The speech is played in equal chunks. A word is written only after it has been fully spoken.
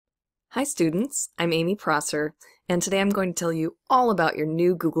Hi students, I'm Amy Prosser, and today I'm going to tell you all about your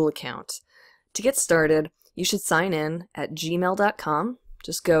new Google account. To get started, you should sign in at gmail.com.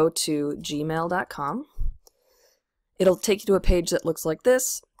 Just go to gmail.com. It'll take you to a page that looks like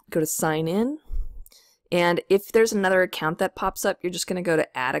this. Go to sign in, and if there's another account that pops up, you're just going to go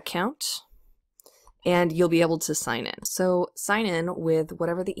to add account, and you'll be able to sign in. So sign in with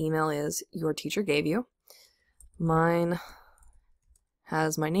whatever the email is your teacher gave you. Mine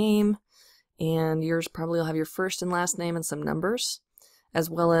has my name, and yours probably will have your first and last name and some numbers, as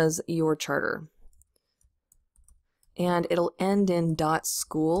well as your charter. And it'll end in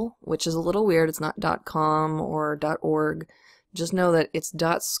 .school, which is a little weird. It's not .com or .org. Just know that it's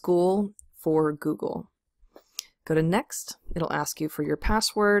 .school for Google. Go to next. It'll ask you for your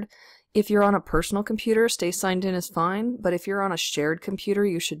password. If you're on a personal computer, stay signed in is fine, but if you're on a shared computer,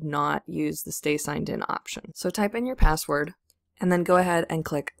 you should not use the stay signed in option. So type in your password, and then go ahead and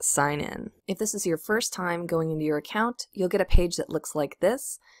click sign in. If this is your first time going into your account, you'll get a page that looks like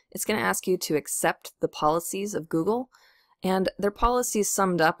this. It's going to ask you to accept the policies of Google, and their policies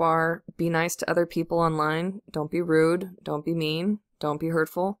summed up are: be nice to other people online, don't be rude, don't be mean, don't be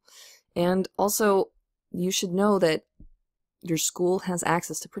hurtful, and also you should know that your school has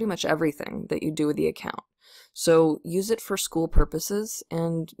access to pretty much everything that you do with the account. So use it for school purposes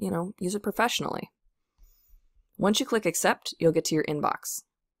and, use it professionally. Once you click accept, you'll get to your inbox.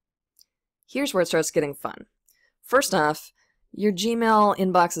 Here's where it starts getting fun. First off, your Gmail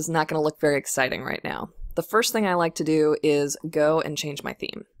inbox is not going to look very exciting right now. The first thing I like to do is go and change my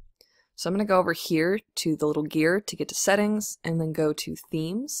theme. So I'm going to go over here to the little gear to get to settings, and then go to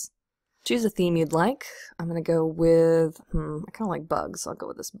themes. Choose a theme you'd like. I'm going to go with, I kind of like bugs. I'll go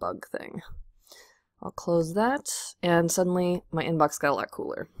with this bug thing. I'll close that, and suddenly my inbox got a lot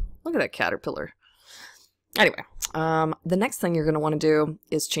cooler. Look at that caterpillar. Anyway, the next thing you're going to want to do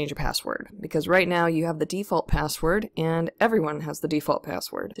is change your password, because right now you have the default password and everyone has the default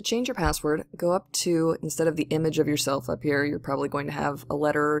password. To change your password, go up to, instead of the image of yourself up here, you're probably going to have a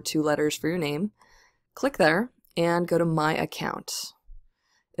letter or 2 letters for your name. Click there and go to My Account.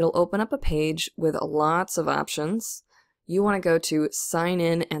 It'll open up a page with lots of options. You want to go to Sign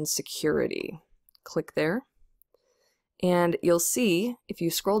In and Security. Click there. And you'll see, if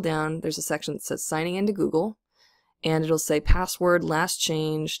you scroll down, there's a section that says signing into Google, and it'll say password last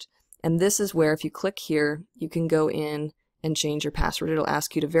changed, and this is where, if you click here, you can go in and change your password. It'll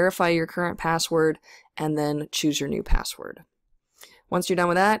ask you to verify your current password and then choose your new password. Once you're done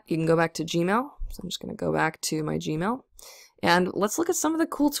with that, you can go back to Gmail. So I'm just going to go back to my Gmail, and let's look at some of the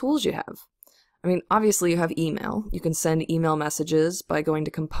cool tools you have. I mean, obviously you have email. You can send email messages by going to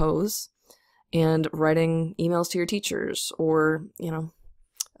Compose and writing emails to your teachers, or,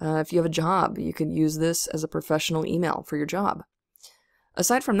 if you have a job, you could use this as a professional email for your job.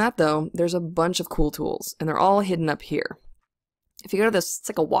 Aside from that, though, there's a bunch of cool tools, and they're all hidden up here. If you go to this, it's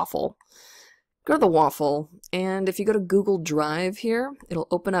like a waffle. Go to the waffle, and if you go to Google Drive here, it'll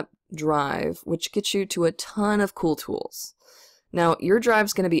open up Drive, which gets you to a ton of cool tools. Now, your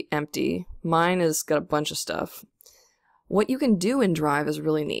drive's going to be empty. Mine has got a bunch of stuff. What you can do in Drive is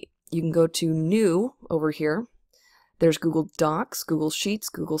really neat. You can go to New over here. There's Google Docs, Google Sheets,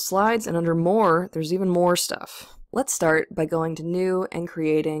 Google Slides, and under More, there's even more stuff. Let's start by going to New and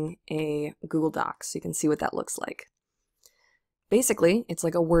creating a Google Docs so you can see what that looks like. Basically, it's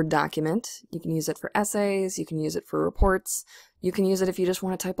like a Word document. You can use it for essays, you can use it for reports, you can use it if you just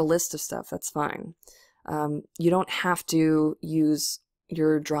want to type a list of stuff, that's fine. You don't have to use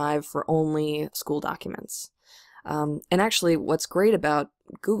your Drive for only school documents. And actually, what's great about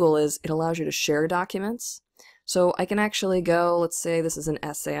Google is it allows you to share documents. So I can actually go, let's say this is an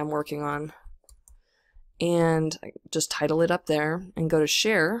essay I'm working on, and I just title it up there and go to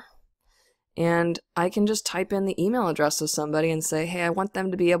share, and I can just type in the email address of somebody and say, hey, I want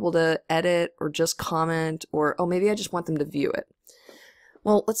them to be able to edit or just comment, or, oh, maybe I just want them to view it.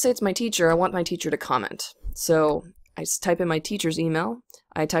 Well, let's say it's my teacher. I want my teacher to comment. So I just type in my teacher's email,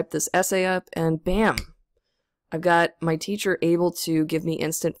 I type this essay up, and bam! I've got my teacher able to give me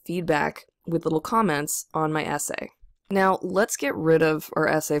instant feedback with little comments on my essay. Now, let's get rid of our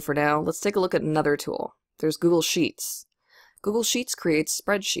essay for now. Let's take a look at another tool. There's Google Sheets. Google Sheets creates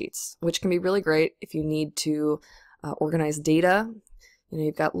spreadsheets, which can be really great if you need to organize data.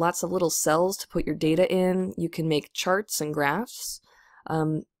 You've got lots of little cells to put your data in. You can make charts and graphs.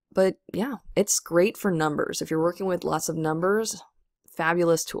 But yeah, it's great for numbers. If you're working with lots of numbers,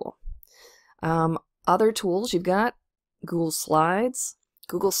 fabulous tool. Other tools you've got, Google Slides.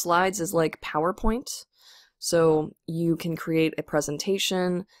 Google Slides is like PowerPoint. So you can create a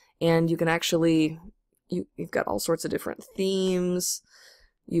presentation, and you can actually, you've got all sorts of different themes.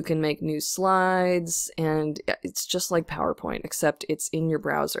 You can make new slides, and it's just like PowerPoint, except it's in your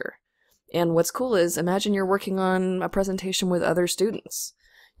browser. And what's cool is, imagine you're working on a presentation with other students.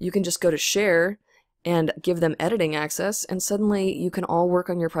 You can just go to Share and give them editing access, and suddenly you can all work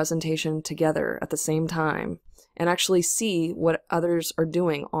on your presentation together at the same time and actually see what others are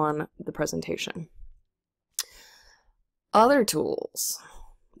doing on the presentation. Other tools.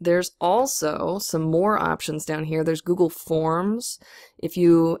 There's also some more options down here. There's Google Forms. If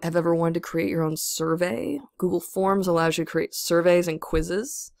you have ever wanted to create your own survey, Google Forms allows you to create surveys and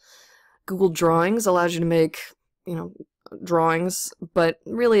quizzes. Google Drawings allows you to make, drawings, but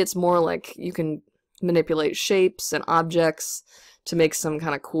really it's more like you can manipulate shapes and objects to make some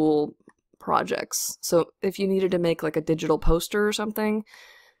kind of cool projects. So if you needed to make like a digital poster or something,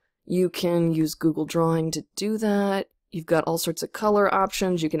 you can use Google Drawing to do that. You've got all sorts of color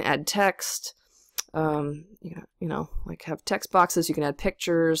options. You can add text, like have text boxes. You can add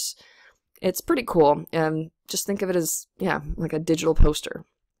pictures. It's pretty cool. And just think of it as, like a digital poster.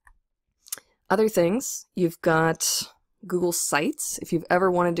 Other things, you've got Google Sites. If you've ever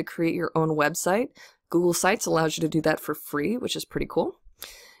wanted to create your own website, Google Sites allows you to do that for free, which is pretty cool.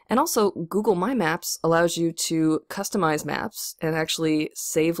 And also, Google My Maps allows you to customize maps and actually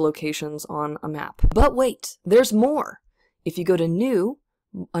save locations on a map. But wait, there's more. If you go to New,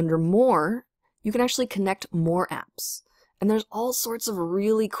 under More, you can actually connect more apps. And there's all sorts of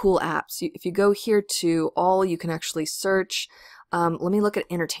really cool apps. If you go here to All, you can actually search. Let me look at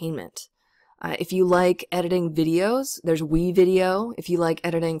Entertainment. If you like editing videos, there's WeVideo. If you like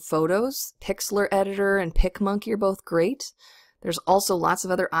editing photos, Pixlr Editor and PicMonkey are both great. There's also lots of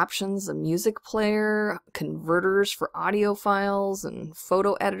other options, a music player, converters for audio files, and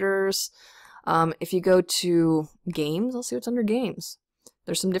photo editors. If you go to Games, I'll see what's under Games.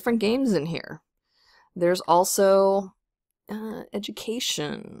 There's some different games in here. There's also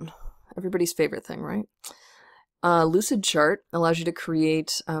Education, everybody's favorite thing, right? Lucidchart allows you to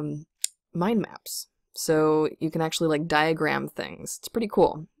create mind maps. So you can actually like diagram things. It's pretty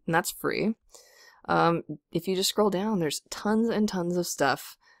cool, and that's free. If you just scroll down, there's tons and tons of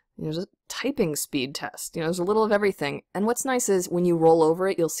stuff. There's a typing speed test. There's a little of everything. And what's nice is when you roll over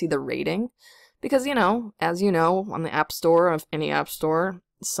it, you'll see the rating. Because, as you know, on the App Store, of any App Store,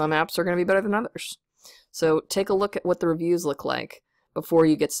 some apps are going to be better than others. So take a look at what the reviews look like before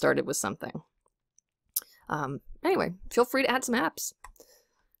you get started with something. Anyway, feel free to add some apps.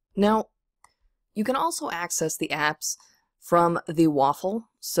 Now, you can also access the apps from the waffle.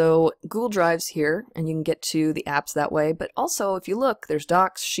 So Google Drive's here, and you can get to the apps that way. But also, if you look, there's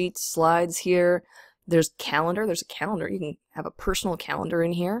Docs, Sheets, Slides here. There's Calendar. There's a calendar. You can have a personal calendar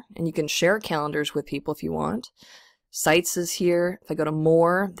in here, and you can share calendars with people if you want. Sites is here. If I go to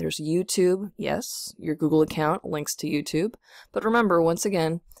More, there's YouTube. Yes, your Google account links to YouTube. But remember, once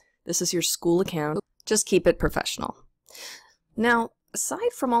again, this is your school account. Just keep it professional. Now,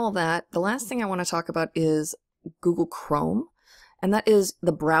 aside from all of that, the last thing I want to talk about is Google Chrome, and that is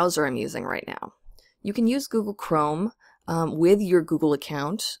the browser I'm using right now. You can use Google Chrome with your Google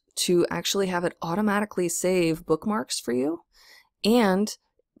account to actually have it automatically save bookmarks for you and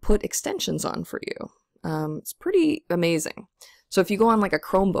put extensions on for you. It's pretty amazing. So if you go on like a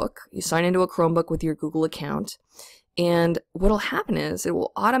Chromebook, you sign into a Chromebook with your Google account, and what'll happen is it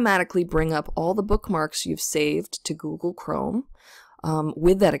will automatically bring up all the bookmarks you've saved to Google Chrome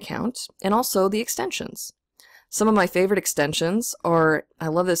with that account, and also the extensions. Some of my favorite extensions are, I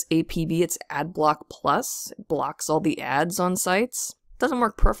love this APB, it's AdBlock Plus. It blocks all the ads on sites. Doesn't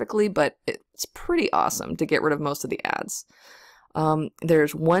work perfectly, but it's pretty awesome to get rid of most of the ads.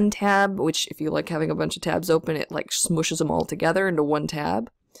 There's OneTab, which if you like having a bunch of tabs open, it like smushes them all together into one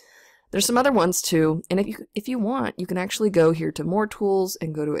tab. There's some other ones too, and if you want, you can actually go here to More Tools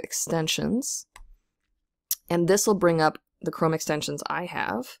and go to Extensions. And this will bring up the Chrome extensions I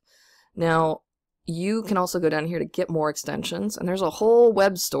have. Now, you can also go down here to get more extensions, and there's a whole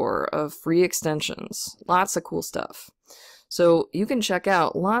web store of free extensions. Lots of cool stuff. So you can check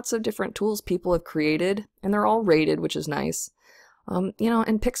out lots of different tools people have created, and they're all rated, which is nice.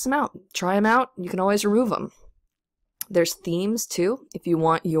 And pick some out. Try them out. You can always remove them. There's themes too, if you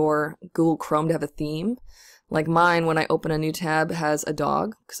want your Google Chrome to have a theme. Like mine, when I open a new tab, has a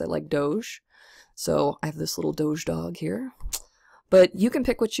dog, because I like Doge. So I have this little Doge dog here. But you can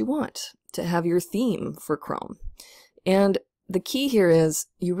pick what you want to have your theme for Chrome. And the key here is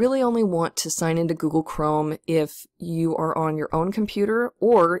you really only want to sign into Google Chrome if you are on your own computer,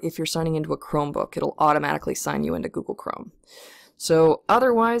 or if you're signing into a Chromebook, it'll automatically sign you into Google Chrome. So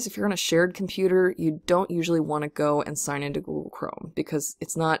otherwise, if you're on a shared computer, you don't usually want to go and sign into Google Chrome because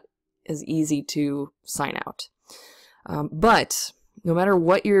it's not as easy to sign out. But No matter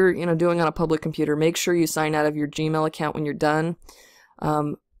what you're doing on a public computer, make sure you sign out of your Gmail account when you're done.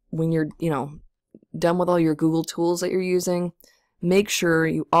 When you're done with all your Google tools that you're using, make sure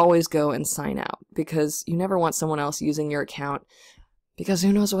you always go and sign out, because you never want someone else using your account, because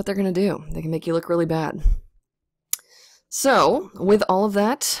who knows what they're going to do. They can make you look really bad. So, with all of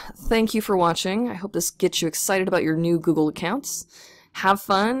that, thank you for watching. I hope this gets you excited about your new Google accounts. Have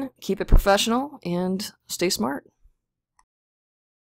fun, keep it professional, and stay smart.